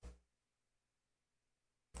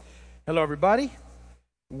Hello, everybody.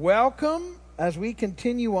 Welcome as we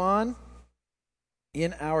continue on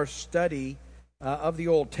in our study of the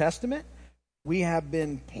Old Testament. We have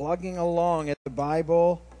been plugging along at the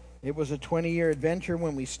Bible. It was a 20-year adventure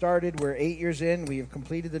when we started. We're 8 years in. We have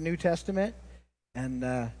completed the New Testament,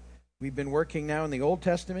 and we've been working now in the Old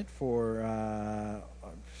Testament for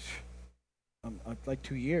like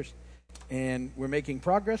 2 years. And we're making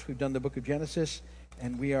progress. We've done the book of Genesis,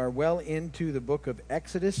 and we are well into the book of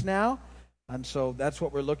Exodus now. And so that's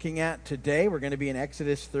what we're looking at today. We're going to be in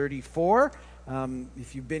Exodus 34.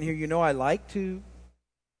 If you've been here, you know I like to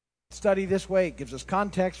study this way. It gives us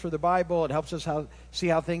context for the Bible. It helps us see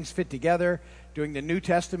how things fit together. Doing the New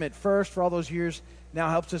Testament first for all those years now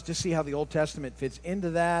helps us to see how the Old Testament fits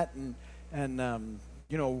into that, and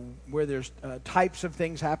where there's types of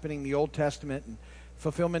things happening in the Old Testament and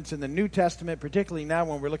fulfillments in the New Testament, particularly now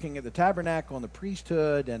when we're looking at the tabernacle and the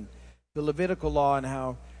priesthood and the Levitical law, and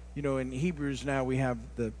how, in Hebrews now we have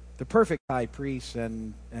the perfect high priest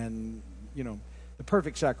and the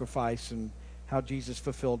perfect sacrifice, and how Jesus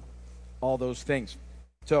fulfilled all those things.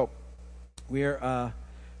 So we're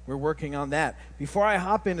working on that. Before I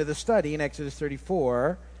hop into the study in Exodus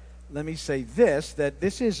 34, let me say that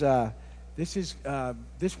this is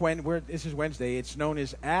Wednesday. It's known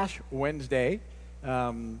as Ash Wednesday.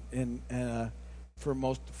 For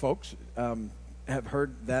most folks have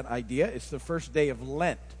heard that idea. It's the first day of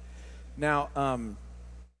Lent. Now,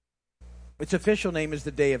 its official name is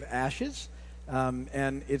the Day of Ashes,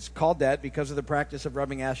 and it's called that because of the practice of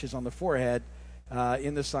rubbing ashes on the forehead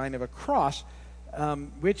in the sign of a cross,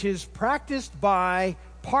 which is practiced by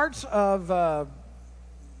parts of the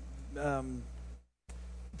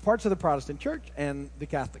Protestant Church and the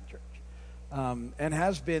Catholic Church. And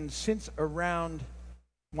has been since around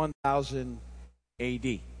 1000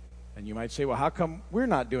 A.D. And you might say, well, how come we're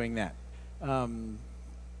not doing that?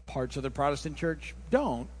 Parts of the Protestant Church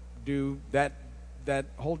don't do that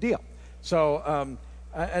whole deal. So,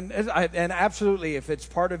 and absolutely, if it's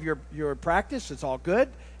part of your practice, it's all good.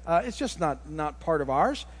 It's just not part of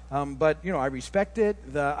ours. But I respect it,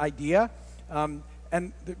 the idea, and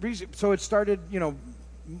the reason. So it started,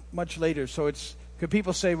 much later. So it's. Could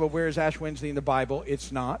people say, well, where is Ash Wednesday in the Bible?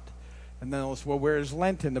 It's not. And then they'll say, well, where is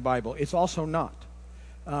Lent in the Bible? It's also not.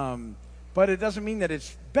 But it doesn't mean that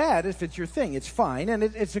it's bad if it's your thing. It's fine. And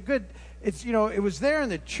it's a good, it was there in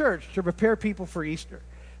the church to prepare people for Easter.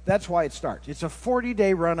 That's why it starts. It's a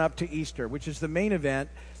 40-day run-up to Easter, which is the main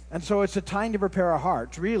event. And so it's a time to prepare our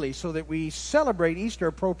hearts, really, so that we celebrate Easter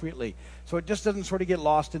appropriately. So it just doesn't sort of get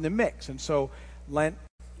lost in the mix. And so Lent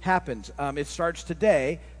happens. It starts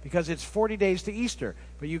today because it's 40 days to Easter.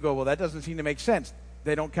 But you go, well, that doesn't seem to make sense.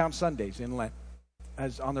 They don't count Sundays in Lent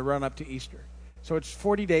as on the run-up to Easter. So it's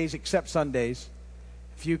 40 days except Sundays.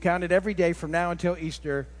 If you counted every day from now until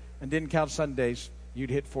Easter and didn't count Sundays, you'd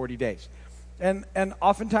hit 40 days. And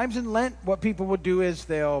oftentimes in Lent, what people will do is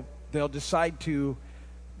they'll decide to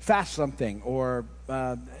fast something or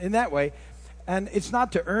in that way. And it's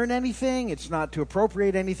not to earn anything. It's not to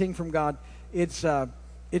appropriate anything from God. It's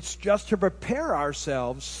just to prepare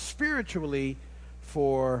ourselves spiritually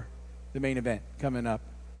for the main event coming up,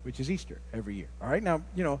 which is Easter every year. All right? Now,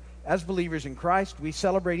 as believers in Christ, we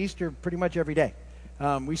celebrate Easter pretty much every day.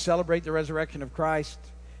 We celebrate the resurrection of Christ.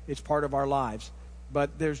 It's part of our lives.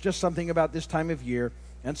 But there's just something about this time of year,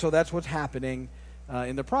 and so that's what's happening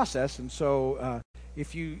in the process. And so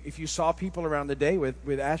if you saw people around the day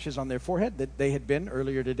with ashes on their forehead that they had been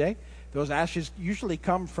earlier today, those ashes usually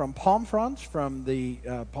come from palm fronds from the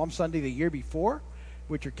Palm Sunday the year before,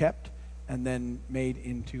 which are kept and then made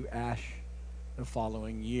into ash the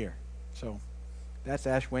following year. So that's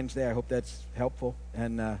Ash Wednesday. I hope that's helpful,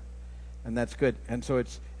 and that's good. And so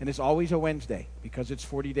it's always a Wednesday because it's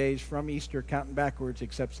 40 days from Easter, counting backwards,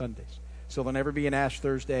 except Sundays. So there'll never be an Ash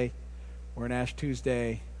Thursday or an Ash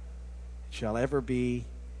Tuesday. It shall ever be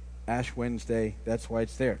Ash Wednesday. That's why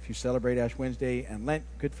it's there. If you celebrate Ash Wednesday and Lent,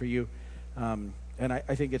 good for you. And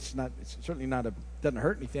I think it's certainly not doesn't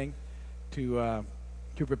hurt anything to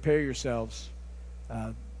prepare yourselves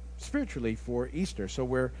spiritually for Easter.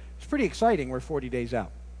 So it's pretty exciting. We're 40 days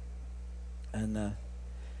out, and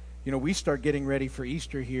we start getting ready for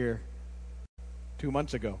Easter here 2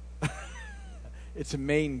 months ago. It's a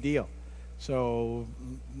main deal. So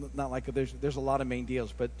not like there's a lot of main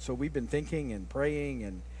deals, but so we've been thinking and praying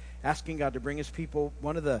and asking God to bring us people.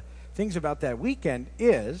 One of the things about that weekend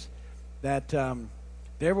is that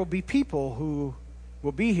there will be people who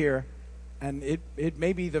will be here, and it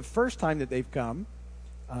may be the first time that they've come,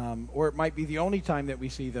 or it might be the only time that we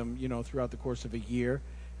see them, throughout the course of a year.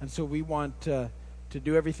 And so we want to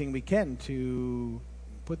do everything we can to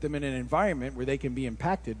put them in an environment where they can be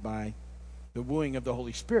impacted by the wooing of the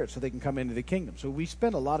Holy Spirit so they can come into the kingdom. So we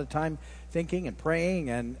spend a lot of time thinking and praying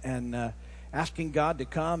and asking God to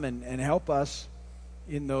come and help us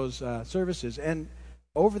in those services. And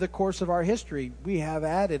over the course of our history, we have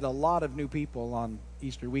added a lot of new people on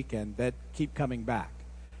Easter weekend that keep coming back.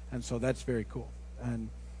 And so that's very cool. And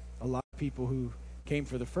a lot of people who came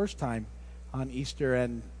for the first time on Easter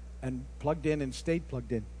and plugged in and stayed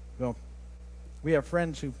plugged in. So we have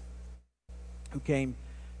friends who came,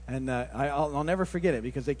 and I'll never forget it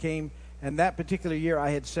because they came, and that particular year I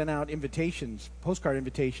had sent out invitations, postcard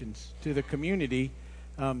invitations to the community,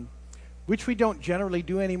 which we don't generally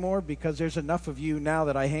do anymore because there's enough of you now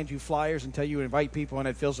that I hand you flyers and tell you to invite people and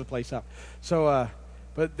it fills the place up. So,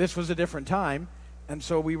 but this was a different time, and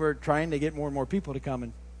so we were trying to get more and more people to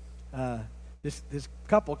come. And this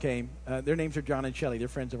couple came. Their names are John and Shelley. They're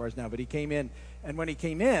friends of ours now. But he came in, and when he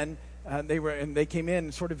came in, they came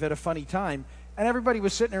in sort of at a funny time, and everybody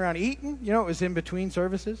was sitting around eating. You know, it was in between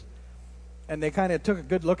services. And they kind of took a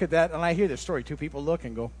good look at that, and I hear this story. Two people look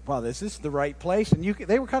and go, wow, this is the right place. And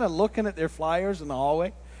they were kind of looking at their flyers in the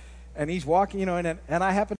hallway, and he's walking, you know, and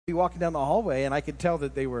I happened to be walking down the hallway, and I could tell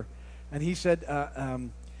that they were, and he said,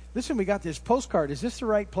 listen, we got this postcard. Is this the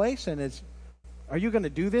right place? And are you going to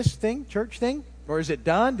do this thing, church thing? Or is it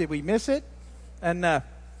done? Did we miss it? And I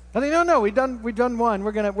think, no, we've done one.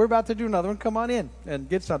 We're about to do another one. Come on in and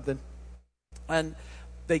get something. And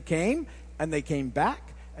they came, and they came back.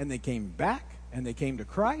 And they came back, and they came to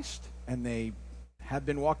Christ, and they have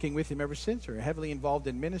been walking with Him ever since. Are heavily involved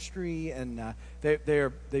in ministry, and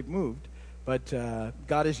they've moved. But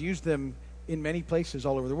God has used them in many places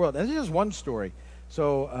all over the world. And this is just one story.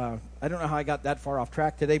 So I don't know how I got that far off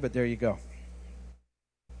track today, but there you go.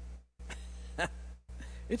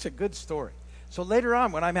 It's a good story. So later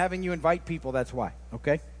on, when I'm having you invite people, that's why.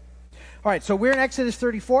 Okay? All right, so we're in Exodus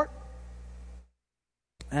 34.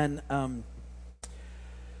 And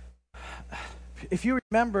if you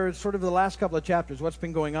remember sort of the last couple of chapters, what's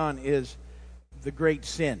been going on is the great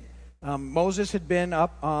sin. Moses had been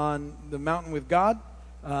up on the mountain with God,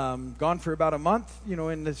 gone for about a month, you know,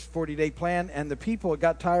 in this 40-day plan, and the people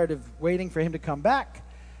got tired of waiting for him to come back,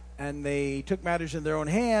 and they took matters in their own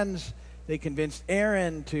hands. They convinced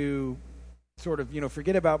Aaron to sort of, you know,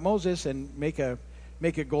 forget about Moses and make a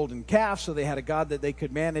golden calf so they had a god that they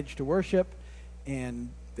could manage to worship, and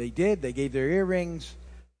they did. They gave their earrings,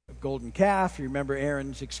 golden calf. You remember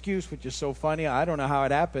Aaron's excuse, which is so funny. I don't know how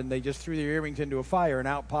it happened. They just threw their earrings into a fire and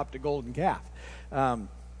out popped a golden calf.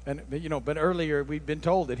 But earlier we'd been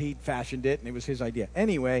told that he'd fashioned it and it was his idea.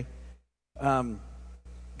 Anyway,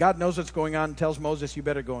 God knows what's going on and tells Moses, you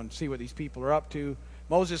better go and see what these people are up to.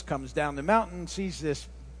 Moses comes down the mountain, sees this.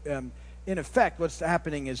 In effect, what's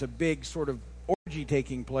happening is a big sort of orgy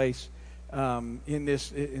taking place in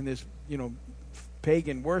this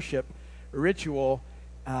pagan worship ritual.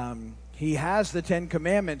 He has the 10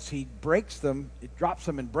 Commandments. He breaks them, it drops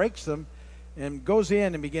them and breaks them, and goes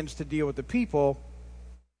in and begins to deal with the people.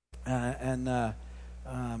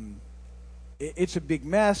 It's a big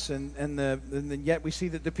mess, and yet we see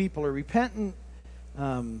that the people are repentant.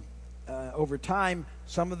 Over time,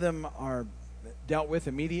 some of them are dealt with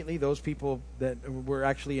immediately. Those people that were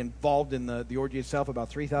actually involved in the orgy itself, about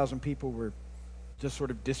 3,000 people were just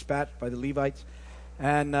sort of dispatched by the Levites.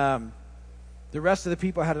 And the rest of the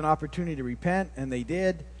people had an opportunity to repent, and they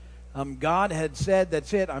did. God had said,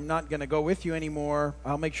 that's it, I'm not going to go with you anymore.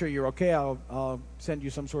 I'll make sure you're okay. I'll send you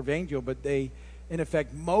some sort of angel. But in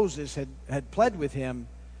effect, Moses had pled with him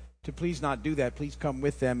to please not do that. Please come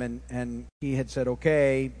with them. And he had said,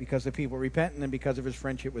 okay, because the people were repentant and because of his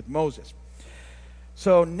friendship with Moses.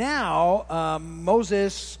 So now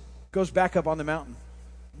Moses goes back up on the mountain,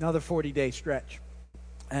 another 40-day stretch.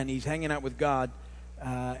 And he's hanging out with God.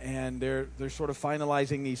 And they're sort of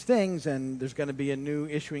finalizing these things, and there's going to be a new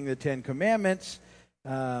issuing the 10 Commandments.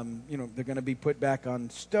 They're going to be put back on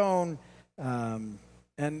stone.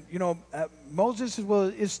 Moses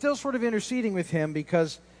is still sort of interceding with him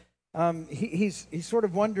because he's sort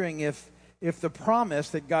of wondering if the promise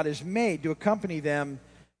that God has made to accompany them,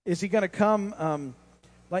 is he going to come,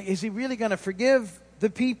 is he really going to forgive the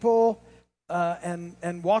people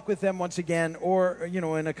and walk with them once again, or,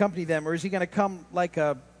 and accompany them? Or is he going to come like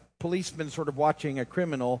a policeman sort of watching a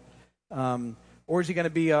criminal? Or is he going to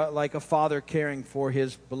be like a father caring for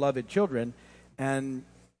his beloved children? And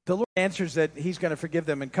the Lord answers that he's going to forgive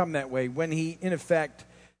them and come that way when he, in effect,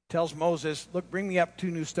 tells Moses, look, bring me up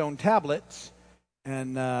 2 new stone tablets,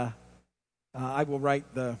 and I will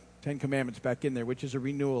write the 10 Commandments back in there, which is a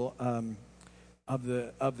renewal of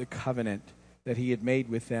the covenant that he had made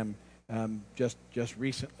with them just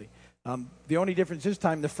recently. The only difference this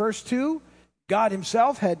time, the first two, God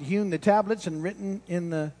himself had hewn the tablets and written in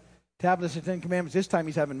the tablets the Ten Commandments. This time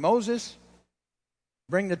he's having Moses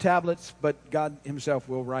bring the tablets, but God himself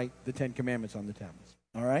will write the Ten Commandments on the tablets.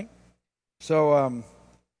 All right? So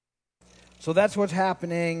that's what's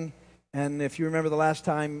happening. And if you remember the last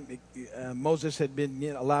time, Moses had been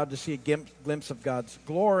allowed to see a glimpse of God's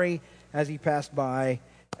glory as he passed by.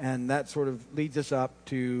 And that sort of leads us up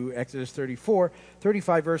to Exodus 34.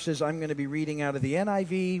 35 verses I'm going to be reading out of the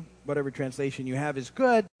NIV. Whatever translation you have is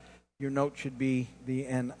good. Your note should be the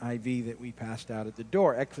NIV that we passed out at the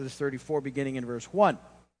door. Exodus 34, beginning in verse 1.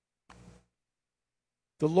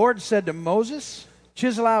 The Lord said to Moses,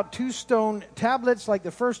 "Chisel out 2 stone tablets like the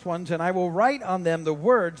first ones, and I will write on them the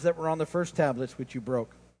words that were on the first tablets which you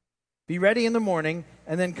broke. Be ready in the morning,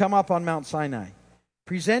 and then come up on Mount Sinai.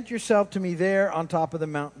 Present yourself to me there on top of the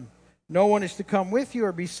mountain. No one is to come with you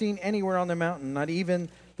or be seen anywhere on the mountain. Not even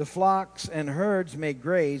the flocks and herds may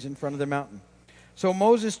graze in front of the mountain." So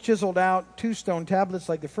Moses chiseled out 2 stone tablets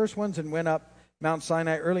like the first ones and went up Mount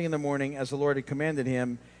Sinai early in the morning as the Lord had commanded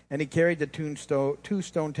him, and he carried the 2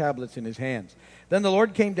 stone tablets in his hands. Then the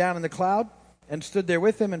Lord came down in the cloud and stood there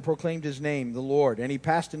with him and proclaimed his name, the Lord. And he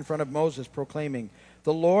passed in front of Moses, proclaiming,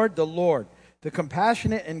 the Lord, the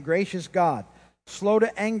compassionate and gracious God, slow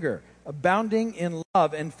to anger, abounding in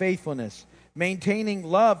love and faithfulness, maintaining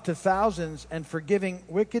love to thousands and forgiving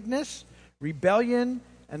wickedness, rebellion,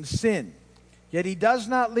 and sin. Yet he does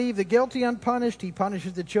not leave the guilty unpunished. He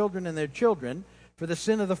punishes the children and their children for the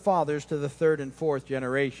sin of the fathers to the 3rd and 4th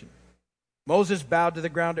generation. Moses bowed to the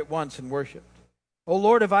ground at once and worshipped. "O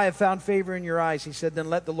Lord, if I have found favor in your eyes," he said, "then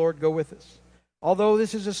let the Lord go with us. Although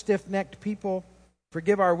this is a stiff-necked people,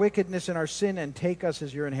 forgive our wickedness and our sin and take us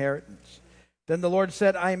as your inheritance." Then the Lord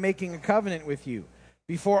said, "I am making a covenant with you.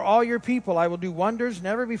 Before all your people I will do wonders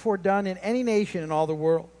never before done in any nation in all the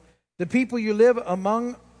world. The people you live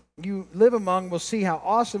among will see how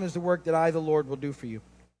awesome is the work that I, the Lord, will do for you.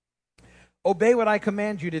 Obey what I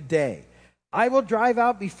command you today. I will drive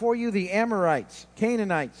out before you the Amorites,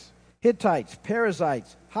 Canaanites, Hittites,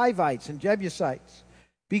 Perizzites, Hivites, and Jebusites.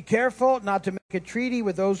 Be careful not to make a treaty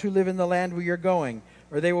with those who live in the land where you're going,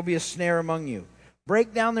 or they will be a snare among you.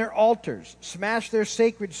 Break down their altars, smash their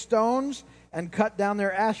sacred stones, and cut down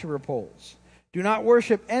their Asherah poles. Do not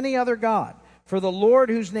worship any other god, for the Lord,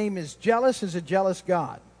 whose name is jealous, is a jealous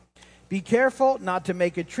God. Be careful not to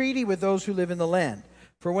make a treaty with those who live in the land,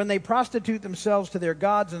 for when they prostitute themselves to their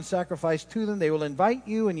gods and sacrifice to them, they will invite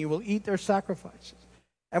you, and you will eat their sacrifices.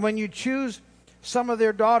 And when you choose some of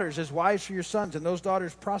their daughters as wives for your sons, and those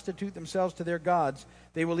daughters prostitute themselves to their gods,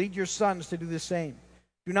 they will lead your sons to do the same.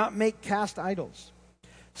 Do not make cast idols.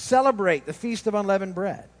 Celebrate the Feast of Unleavened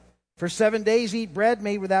Bread. For 7 days eat bread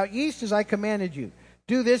made without yeast, as I commanded you.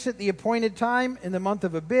 Do this at the appointed time in the month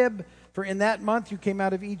of Abib, for in that month you came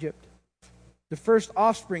out of Egypt. The first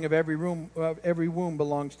offspring of every womb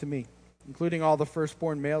belongs to me, including all the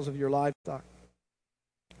firstborn males of your livestock,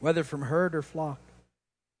 whether from herd or flock.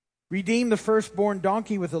 Redeem the firstborn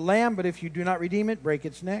donkey with a lamb, but if you do not redeem it, break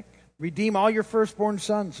its neck. Redeem all your firstborn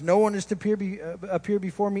sons. No one is to appear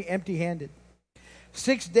before me empty-handed.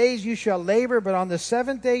 6 days you shall labor, but on the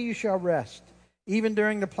 7th day you shall rest. Even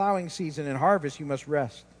during the plowing season and harvest you must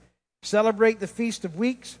rest. Celebrate the Feast of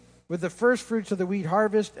Weeks with the first fruits of the wheat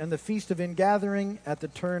harvest and the Feast of Ingathering at the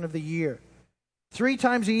turn of the year. 3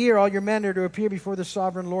 times a year all your men are to appear before the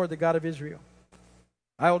sovereign Lord, the God of Israel.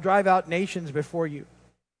 I will drive out nations before you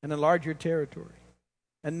and enlarge your territory.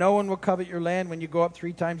 And no one will covet your land when you go up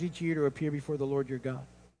 3 times each year to appear before the Lord your God.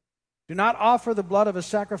 Do not offer the blood of a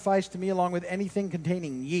sacrifice to me along with anything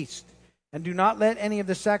containing yeast. And do not let any of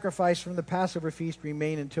the sacrifice from the Passover feast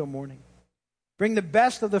remain until morning. Bring the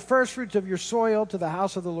best of the first fruits of your soil to the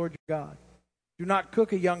house of the Lord your God. Do not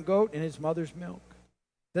cook a young goat in his mother's milk.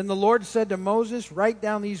 Then the Lord said to Moses, write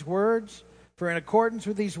down these words, for in accordance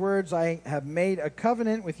with these words I have made a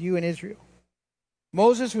covenant with you and Israel.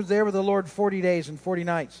 Moses was there with the Lord 40 days and 40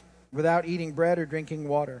 nights, without eating bread or drinking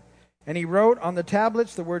water. And he wrote on the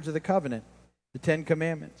tablets the words of the covenant, the 10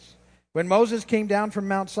 Commandments. When Moses came down from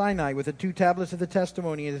Mount Sinai with the 2 tablets of the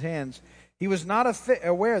testimony in his hands, he was not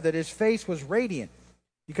aware that his face was radiant,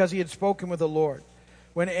 because he had spoken with the Lord.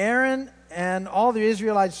 When Aaron and all the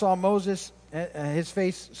Israelites saw Moses, his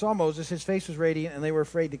face was radiant, and they were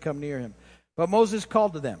afraid to come near him. But Moses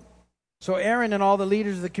called to them. So Aaron and all the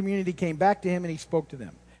leaders of the community came back to him, and he spoke to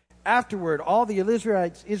them. Afterward, all the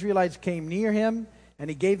Israelites came near him, and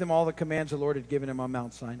he gave them all the commands the Lord had given him on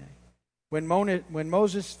Mount Sinai. When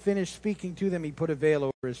Moses finished speaking to them, he put a veil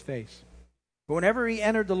over his face. But whenever he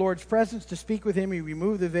entered the Lord's presence to speak with him, he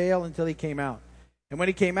removed the veil until he came out. And when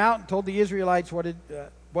he came out and told the Israelites what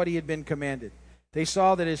what he had been commanded. They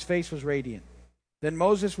saw that his face was radiant. Then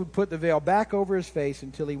Moses would put the veil back over his face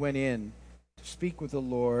until he went in to speak with the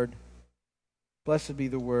Lord. Blessed be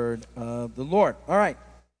the word of the Lord. All right,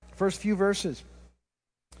 first few verses.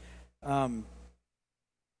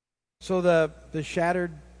 So the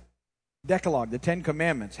shattered Decalogue, the Ten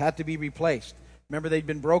Commandments, had to be replaced. Remember, they'd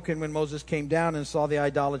been broken when Moses came down and saw the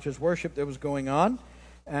idolatrous worship that was going on.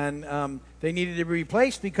 And they needed to be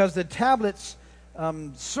replaced because the tablets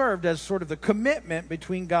served as sort of the commitment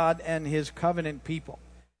between God and his covenant people.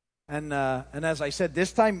 And as I said,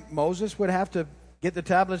 this time Moses would have to get the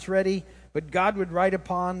tablets ready, but God would write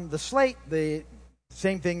upon the slate the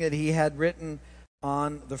same thing that he had written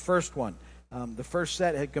on the first one. The first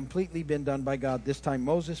set had completely been done by God. This time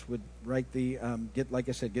Moses would write get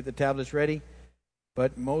the tablets ready,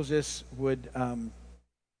 but Moses would,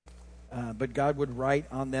 but God would write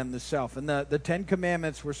on them himself. And the Ten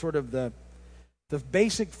Commandments were sort of the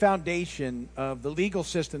basic foundation of the legal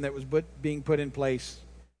system that was being put in place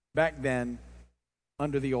back then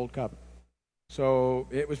under the Old Covenant. So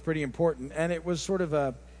it was pretty important, and it was sort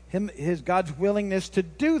of God's willingness to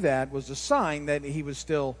do that was a sign that he was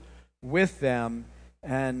still with them.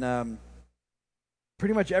 And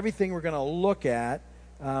pretty much everything we're going to look at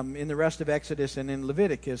in the rest of Exodus and in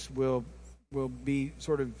Leviticus will be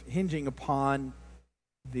sort of hinging upon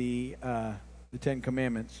the Ten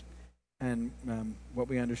Commandments and what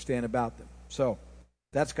we understand about them. So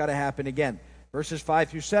that's got to happen again. Verses 5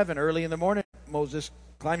 through 7, early in the morning, Moses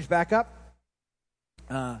climbs back up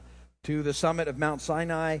to the summit of Mount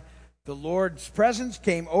Sinai. The Lord's presence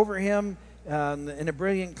came over him in a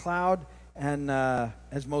brilliant cloud, and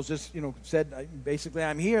as Moses, said, basically,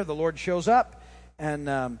 I'm here. The Lord shows up,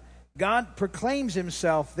 and God proclaims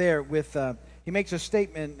himself there with. He makes a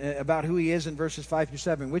statement about who he is in verses 5 through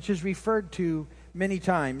 7, which is referred to many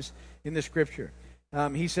times in the Scripture.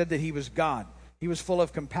 He said that he was God. He was full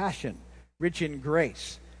of compassion, rich in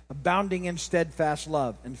grace, abounding in steadfast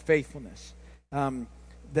love and faithfulness.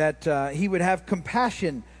 That he would have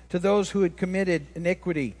compassion to those who had committed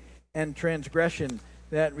iniquity and transgression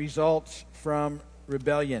that results from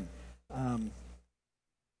rebellion and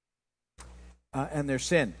their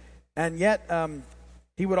sin. And yet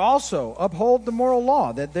he would also uphold the moral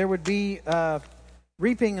law, that there would be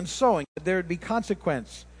reaping and sowing, that there would be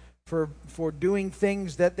consequence for doing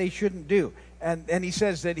things that they shouldn't do. And he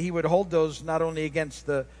says that he would hold those not only against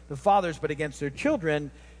the fathers, but against their children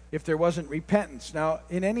if there wasn't repentance. Now,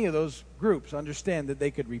 in any of those groups, understand that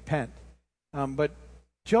they could repent. But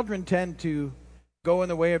children tend to go in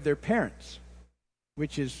the way of their parents,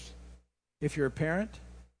 which is, if you're a parent,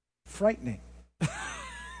 frightening.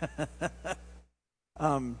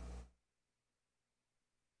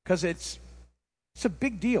 Because it's a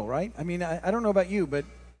big deal, right? I mean, I don't know about you, but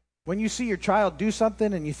when you see your child do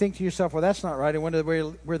something and you think to yourself, well, that's not right, I wonder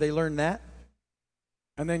where they learned that.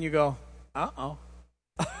 And then you go, uh-oh.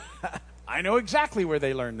 I know exactly where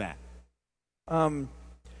they learned that.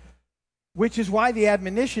 Which is why the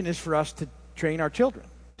admonition is for us to train our children,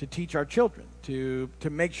 to teach our children, to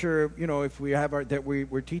make sure, if we have that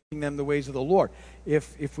we're teaching them the ways of the Lord.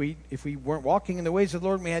 If we weren't walking in the ways of the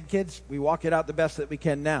Lord when we had kids, we walk it out the best that we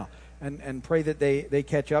can now and pray that they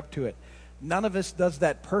catch up to it. None of us does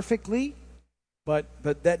that perfectly, but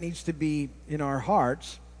that needs to be in our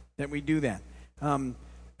hearts that we do that.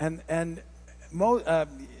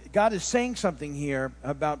 God is saying something here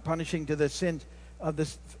about punishing to the sins of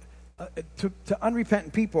this to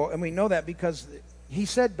unrepentant people, and we know that because he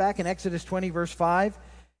said back in Exodus 20, verse 5,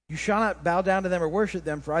 you shall not bow down to them or worship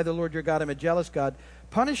them, for I, the Lord your God, am a jealous God,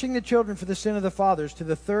 punishing the children for the sin of the fathers to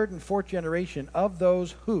the third and fourth generation of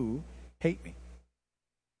those who hate me.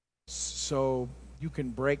 So you can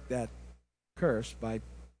break that curse by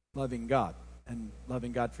loving God and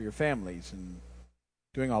loving God for your families and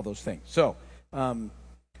doing all those things. So,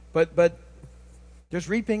 but there's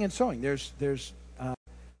reaping and sowing. There's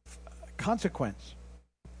consequence.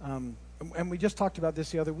 And we just talked about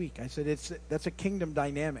this the other week. I said that's a kingdom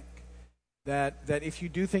dynamic. That if you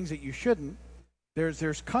do things that you shouldn't,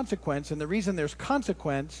 there's consequence, and the reason there's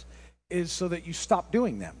consequence is so that you stop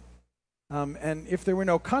doing them. And if there were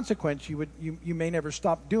no consequence, you may never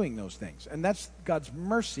stop doing those things. And that's God's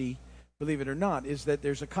mercy, believe it or not, is that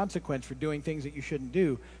there's a consequence for doing things that you shouldn't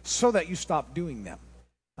do, so that you stop doing them.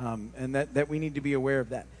 And that we need to be aware of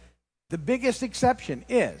that. The biggest exception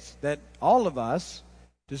is that all of us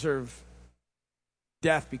deserve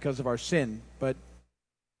death because of our sin, but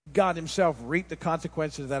God himself reaped the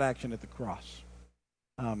consequences of that action at the cross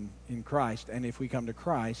in Christ. And if we come to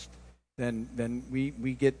Christ, then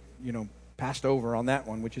we get passed over on that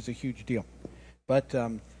one, which is a huge deal. But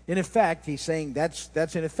in effect, he's saying that's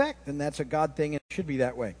in effect, and that's a God thing, and it should be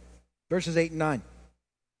that way. Verses 8 and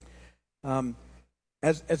 9.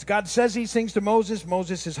 As God says these things to Moses,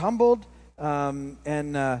 Moses is humbled,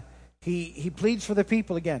 and he pleads for the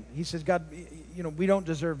people again. He says, God, we don't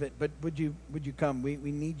deserve it, but would you come? We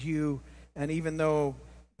need you, and even though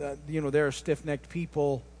there are stiff-necked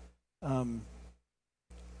people,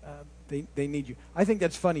 they need you. I think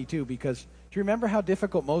that's funny too, because do you remember how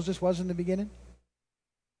difficult Moses was in the beginning?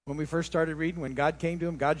 When we first started reading, when God came to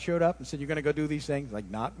him, God showed up and said, you're going to go do these things. Like,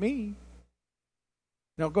 not me.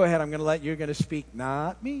 No, go ahead, you're going to speak.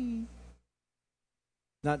 Not me.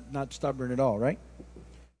 Not stubborn at all, right?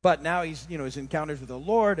 But now he's, his encounters with the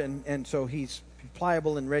Lord, and so he's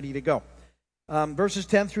pliable and ready to go. Verses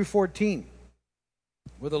 10 through 14,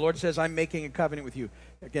 where the Lord says, I'm making a covenant with you.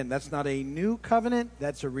 Again, that's not a new covenant.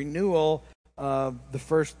 That's a renewal of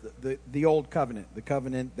the old covenant, the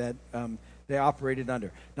covenant that they operated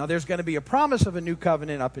under. Now, there's going to be a promise of a new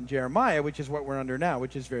covenant up in Jeremiah, which is what we're under now,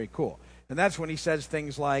 which is very cool. And that's when he says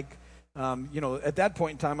things like, at that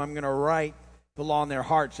point in time, I'm going to write the law in their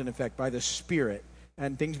hearts, in effect, by the Spirit.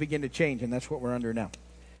 And things begin to change, and that's what we're under now.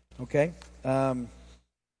 Okay?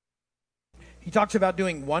 He talks about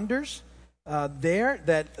doing wonders there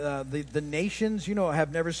that the nations,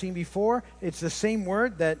 have never seen before. It's the same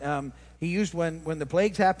word that he used when the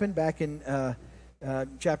plagues happened back in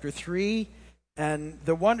chapter 3. And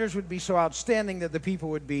the wonders would be so outstanding that the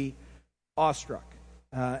people would be awestruck.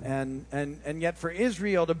 And yet for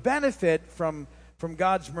Israel to benefit from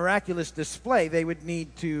God's miraculous display, they would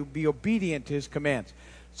need to be obedient to his commands.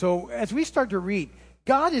 So as we start to read,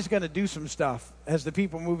 God is going to do some stuff as the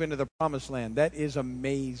people move into the promised land. That is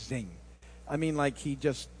amazing. I mean, like he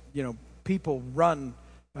just, people run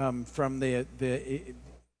from the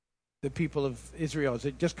people of Israel. It's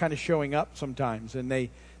just kind of showing up sometimes, and they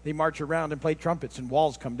march around and play trumpets, and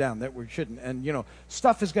walls come down that we shouldn't. And,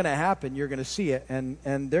 stuff is going to happen. You're going to see it, and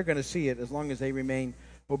they're going to see it as long as they remain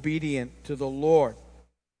obedient to the Lord.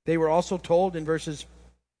 They were also told in verses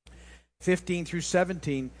 15 through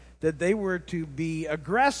 17 that they were to be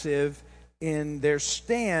aggressive in their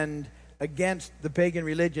stand against the pagan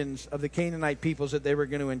religions of the Canaanite peoples that they were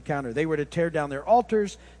going to encounter. They were to tear down their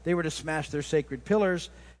altars. They were to smash their sacred pillars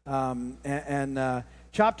and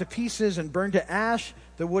chop to pieces and burn to ash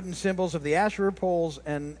the wooden symbols of the Asherah poles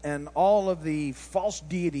and all of the false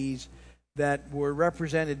deities that were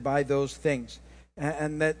represented by those things.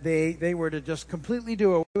 And that they were to just completely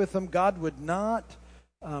do away with them. God would not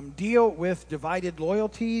deal with divided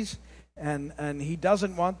loyalties, and he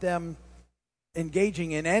doesn't want them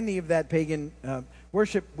engaging in any of that pagan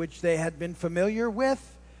worship which they had been familiar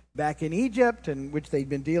with back in Egypt and which they'd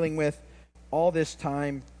been dealing with all this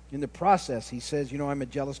time in the process. He says, I'm a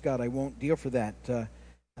jealous God. I won't deal for that.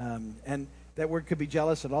 And that word could be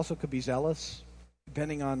jealous. It also could be zealous,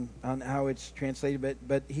 depending on how it's translated.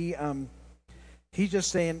 But he's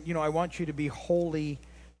just saying, I want you to be wholly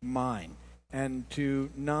mine and to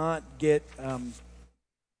not get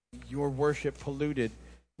your worship polluted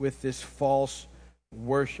with this false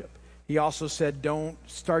worship. He also said, don't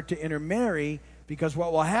start to intermarry, because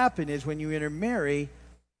what will happen is when you intermarry,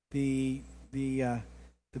 the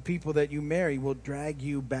people that you marry will drag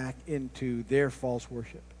you back into their false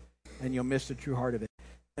worship, and you'll miss the true heart of it.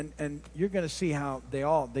 And you're going to see how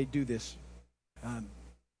they do this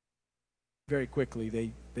very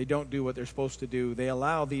quickly. They don't do what they're supposed to do. They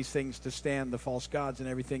allow these things to stand, the false gods and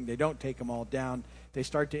everything. They don't take them all down. They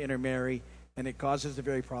start to intermarry, and it causes the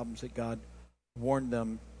very problems that God warned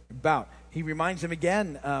them about. He reminds them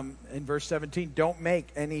again in verse 17, don't make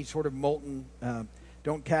any sort of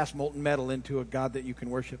don't cast molten metal into a god that you can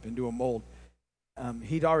worship, into a mold.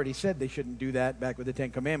 He'd already said they shouldn't do that back with the Ten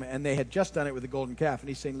Commandments, and they had just done it with the golden calf, and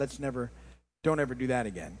he's saying, don't ever do that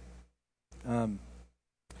again. And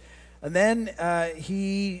then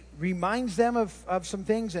he reminds them of some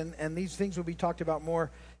things, and these things will be talked about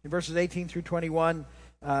more in verses 18 through 21.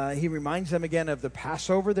 He reminds them again of the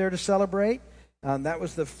Passover they're to celebrate. That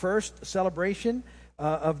was the first celebration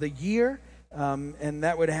of the year, and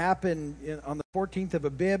that would happen on the 14th of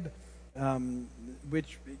Abib,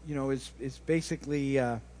 which is basically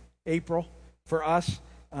April for us.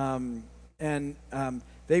 And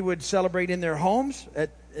they would celebrate in their homes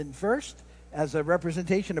first as a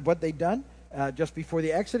representation of what they'd done just before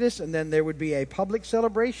the Exodus, and then there would be a public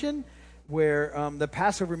celebration where the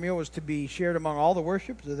Passover meal was to be shared among all the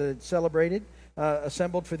worshipers that had celebrated,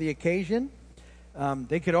 assembled for the occasion.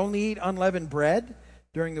 They could only eat unleavened bread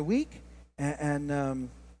during the week, and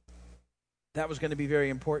that was going to be very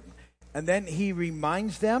important. And then he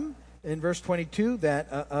reminds them in verse 22 that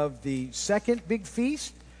of the second big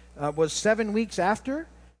feast, was 7 weeks after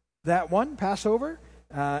that one, Passover,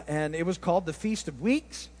 and it was called the Feast of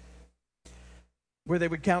Weeks, where they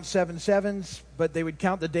would count 7 sevens, but they would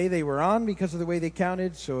count the day they were on because of the way they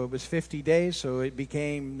counted, so it was 50 days, so it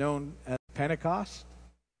became known as Pentecost.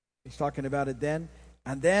 He's talking about it then.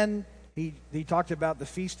 And then he talked about the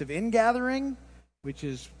Feast of Ingathering, which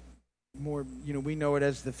is more, we know it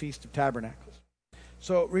as the Feast of Tabernacles.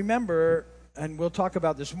 So remember, and we'll talk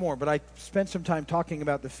about this more, but I spent some time talking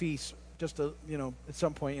about the feasts just at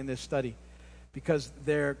some point in this study, because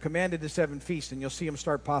they're commanded the 7 feasts, and you'll see them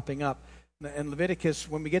start popping up. And Leviticus,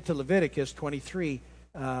 when we get to Leviticus 23,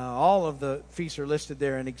 all of the feasts are listed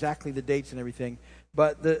there and exactly the dates and everything.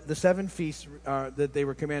 But the 7 feasts that they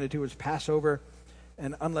were commanded to was Passover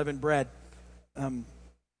and unleavened bread.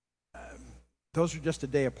 Those are just a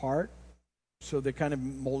day apart, so they're kind of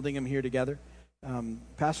molding them here together.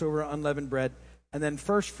 Passover, unleavened bread, and then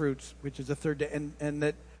first fruits, which is the third day. And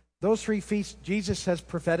that those 3 feasts, Jesus has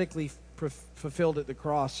prophetically fulfilled at the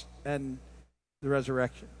cross and the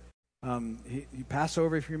resurrection.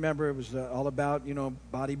 Passover, if you remember, it was all about,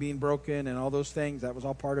 body being broken and all those things. That was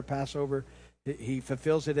all part of Passover. He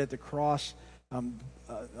fulfills it at the cross.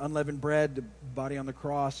 Unleavened bread, the body on the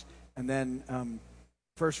cross. And then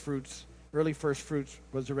first fruits, early first fruits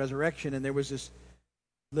was the resurrection. And there was this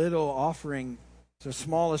little offering, it's the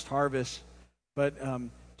smallest harvest. But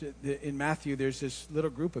in Matthew, there's this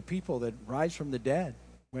little group of people that rise from the dead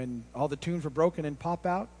when all the tombs were broken and pop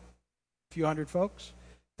out, a few hundred folks.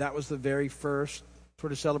 That was the very first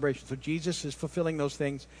sort of celebration. So Jesus is fulfilling those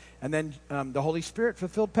things. And then the Holy Spirit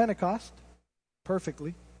fulfilled Pentecost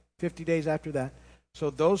perfectly, 50 days after that. So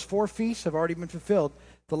those 4 feasts have already been fulfilled.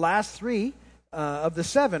 The last 3 of the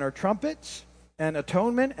 7 are trumpets and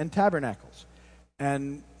atonement and tabernacles.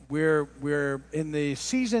 And we're in the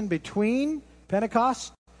season between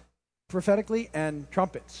Pentecost, prophetically, and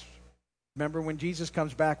trumpets. Remember when Jesus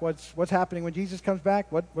comes back, what's happening when Jesus comes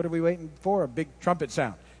back? What are we waiting for? A big trumpet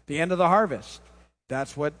sound. The end of the harvest.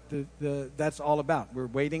 That's what that's all about. We're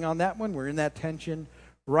waiting on that one. We're in that tension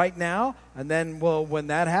right now. And then, when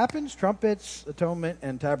that happens, trumpets, atonement,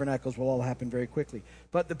 and tabernacles will all happen very quickly.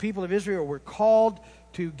 But the people of Israel were called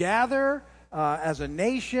to gather as a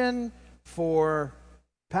nation for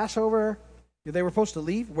Passover. They were supposed to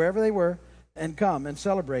leave wherever they were and come and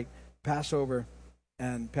celebrate Passover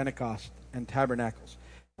and Pentecost and tabernacles.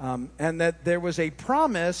 And that there was a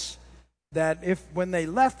promise that when they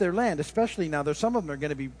left their land, especially now, there's some of them are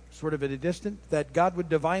going to be sort of at a distance, that God would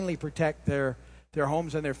divinely protect their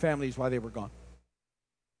homes and their families while they were gone,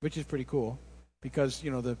 which is pretty cool, because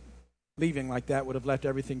the leaving like that would have left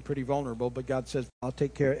everything pretty vulnerable. But God says, "I'll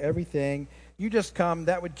take care of everything. You just come."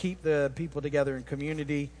 That would keep the people together in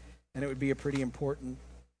community, and it would be a pretty important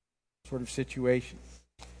sort of situation.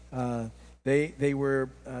 They were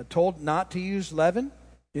told not to use leaven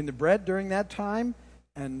in the bread during that time.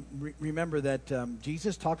 And remember that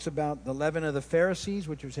Jesus talks about the leaven of the Pharisees,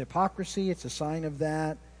 which was hypocrisy. It's a sign of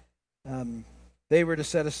that. They were to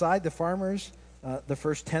set aside, the farmers, the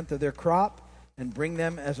first tenth of their crop and bring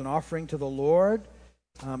them as an offering to the Lord.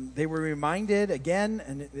 They were reminded, again,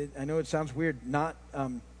 and I know it sounds weird, not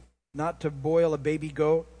to boil a baby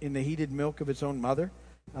goat in the heated milk of its own mother,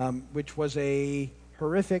 which was a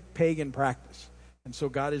horrific pagan practice. And so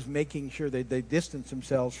God is making sure that they distance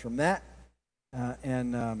themselves from that.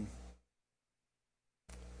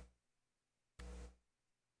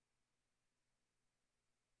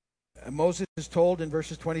 Moses is told in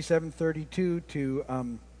verses 27-32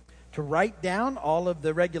 to write down all of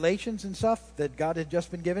the regulations and stuff that God had just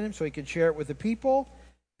been giving him, so he could share it with the people,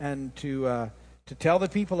 and to tell the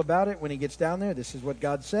people about it when he gets down there. This is what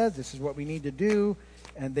God says. This is what we need to do,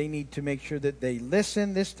 and they need to make sure that they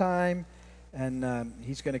listen this time. And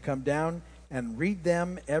he's going to come down and read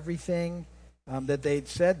them everything that they'd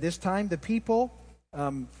said. This time the people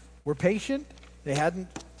were patient. They hadn't,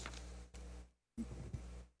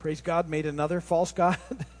 praise God, made another false god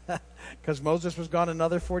because Moses was gone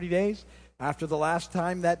another 40 days. After the last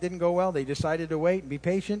time that didn't go well, they decided to wait and be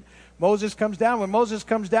patient. Moses comes down. When Moses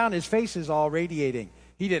comes down, his face is all radiating.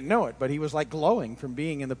 He didn't know it, but he was like glowing from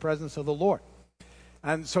being in the presence of the Lord.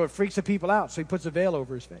 And so it freaks the people out. So he puts a veil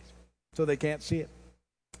over his face so they can't see it.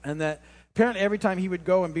 And that apparently every time he would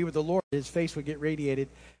go and be with the Lord, his face would get radiated.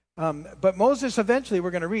 But Moses eventually,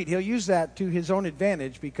 we're going to read, he'll use that to his own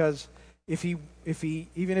advantage, because even if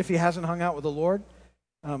he hasn't hung out with the Lord,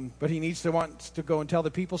 but he wants to go and tell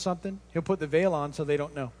the people something, he'll put the veil on so they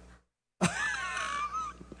don't know.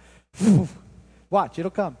 Watch,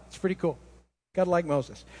 it'll come. It's pretty cool. Gotta like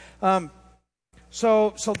Moses.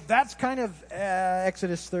 So that's kind of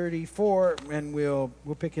Exodus 34, and we'll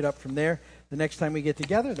pick it up from there. the next time we get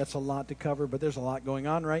together. That's a lot to cover, but there's a lot going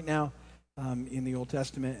on right now in the Old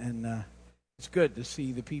Testament, and it's good to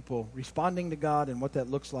see the people responding to God and what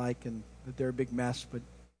that looks like, and that they're a big mess,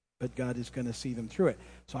 but God is going to see them through it.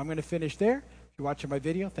 So I'm going to finish there. If you're watching my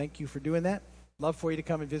video, thank you for doing that. Love for you to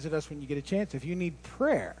come and visit us when you get a chance. If you need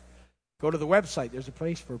prayer, go to the website. There's a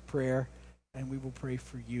place for prayer, and we will pray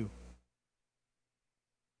for you.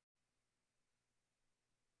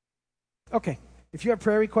 Okay. If you have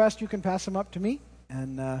prayer requests, you can pass them up to me,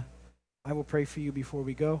 and I will pray for you before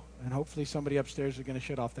we go, and hopefully somebody upstairs is going to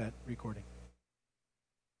shut off that recording.